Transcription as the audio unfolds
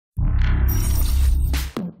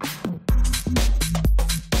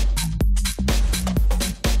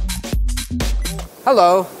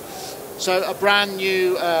Hello. So a brand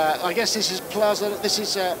new, I guess this is Plaza, this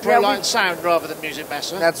is ProLight Sound rather than Music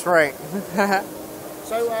MESSE. That's right.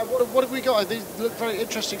 So what have we got? These look very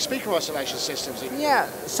interesting speaker isolation systems. Yeah,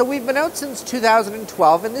 so we've been out since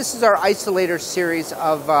 2012, and this is our isolator series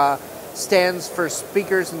of stands for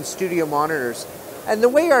speakers and studio monitors. And the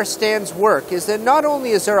way our stands work is that not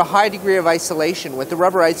only is there a high degree of isolation with the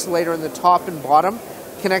rubber isolator in the top and bottom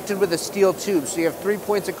connected with a steel tube, so you have 3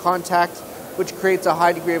 points of contact, which creates a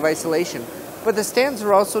high degree of isolation, but the stands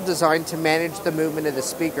are also designed to manage the movement of the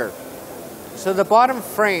speaker. So the bottom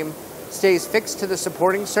frame stays fixed to the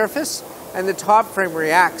supporting surface, and the top frame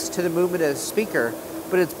reacts to the movement of the speaker,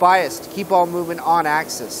 but it's biased to keep all movement on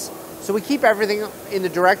axis. So we keep everything in the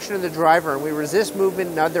direction of the driver, and we resist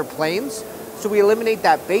movement in other planes, so we eliminate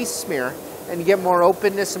that bass smear and get more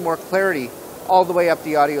openness and more clarity all the way up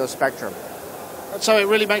the audio spectrum. And so it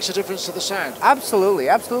really makes a difference to the sound? Absolutely,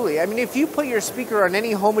 absolutely. I mean, if you put your speaker on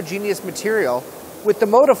any homogeneous material, with the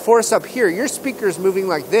motive force up here, your speaker is moving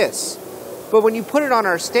like this. But when you put it on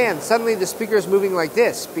our stand, suddenly the speaker is moving like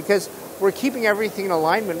this, because we're keeping everything in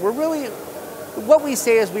alignment. We're really, what we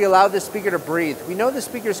say is we allow the speaker to breathe. We know the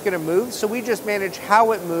speaker is going to move, so we just manage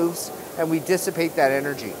how it moves, and we dissipate that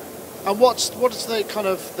energy. And what is the kind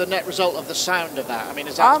of the net result of the sound of that? I mean,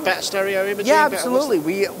 is that better stereo imaging? Yeah, absolutely.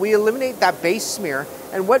 We eliminate that bass smear,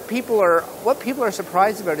 and what people are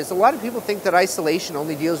surprised about is a lot of people think that isolation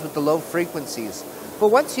only deals with the low frequencies. But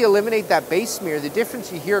once you eliminate that bass smear, the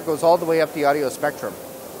difference you hear goes all the way up the audio spectrum.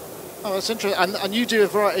 Oh, that's interesting. And you do a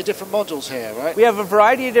variety of different models here, right? We have a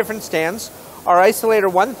variety of different stands. Our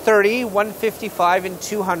isolator 130, 155, and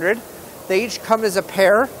 200. They each come as a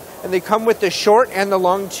pair, and they come with the short and the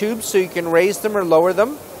long tubes, so you can raise them or lower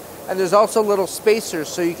them. And there's also little spacers,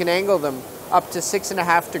 so you can angle them up to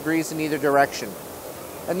 6.5 degrees in either direction.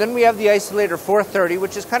 And then we have the isolator 430,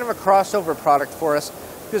 which is kind of a crossover product for us,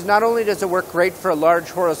 because not only does it work great for a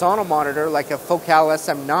large horizontal monitor like a Focal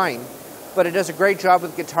SM9, but it does a great job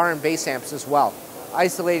with guitar and bass amps as well,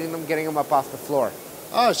 isolating them, getting them up off the floor.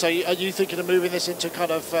 Oh, so are you thinking of moving this into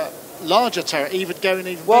kind of larger territory, even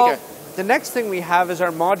bigger? Well, the next thing we have is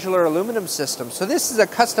our modular aluminum system. So this is a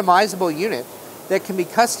customizable unit that can be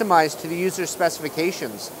customized to the user's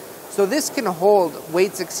specifications. So this can hold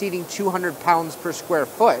weights exceeding 200 pounds per square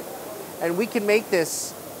foot, and we can make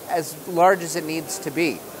this as large as it needs to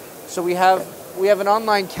be. So we have an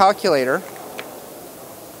online calculator.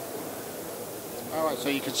 All right, so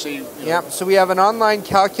you can see. Yeah, so we have an online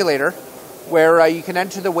calculator where you can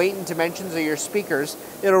enter the weight and dimensions of your speakers.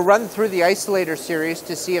 It'll run through the isolator series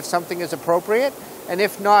to see if something is appropriate, and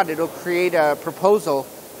if not, it'll create a proposal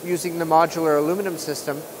using the modular aluminum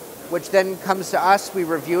system, which then comes to us, we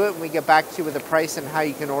review it, and we get back to you with a price and how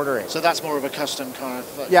you can order it. So that's more of a custom kind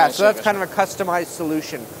of... Yeah, so that's kind of a customized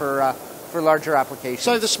solution for larger applications.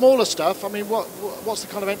 So the smaller stuff, I mean, what's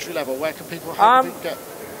the kind of entry level? Where can people get?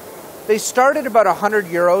 They start at about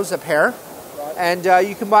 €100 a pair. And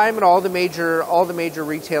you can buy them at all the major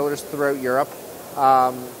retailers throughout Europe,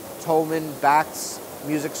 Tolman, Bax,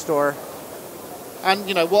 Music Store. And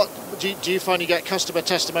you know what? Do you find you get customer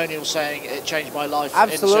testimonials saying it changed my life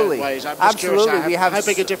Absolutely. in certain ways? I'm just Absolutely. curious how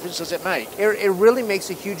big a difference does it make? It really makes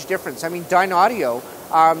a huge difference. I mean, Dyne Audio,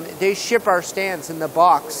 they ship our stands in the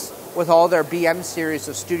box with all their BM series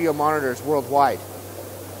of studio monitors worldwide.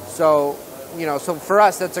 So, so for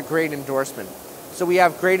us, that's a great endorsement. So we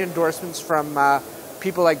have great endorsements from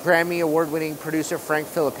people like Grammy award-winning producer Frank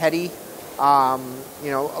Filippetti,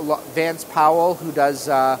 Vance Powell, who does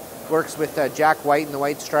works with Jack White and the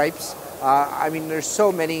White Stripes. I mean, there's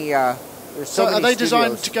so many. So are they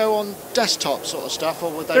designed to go on desktop sort of stuff,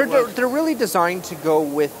 or would they? They're really designed to go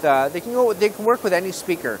with. They can work with any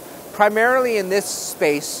speaker. Primarily in this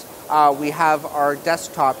space, we have our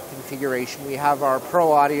desktop configuration. We have our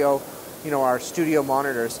Pro Audio, our studio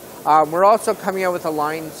monitors. We're also coming out with a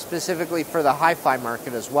line specifically for the hi-fi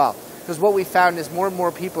market as well, because what we found is more and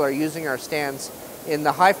more people are using our stands in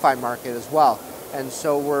the hi-fi market as well, and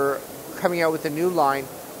so we're coming out with a new line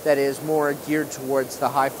that is more geared towards the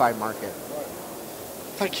hi-fi market.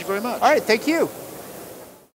 Thank you very much. All right, thank you.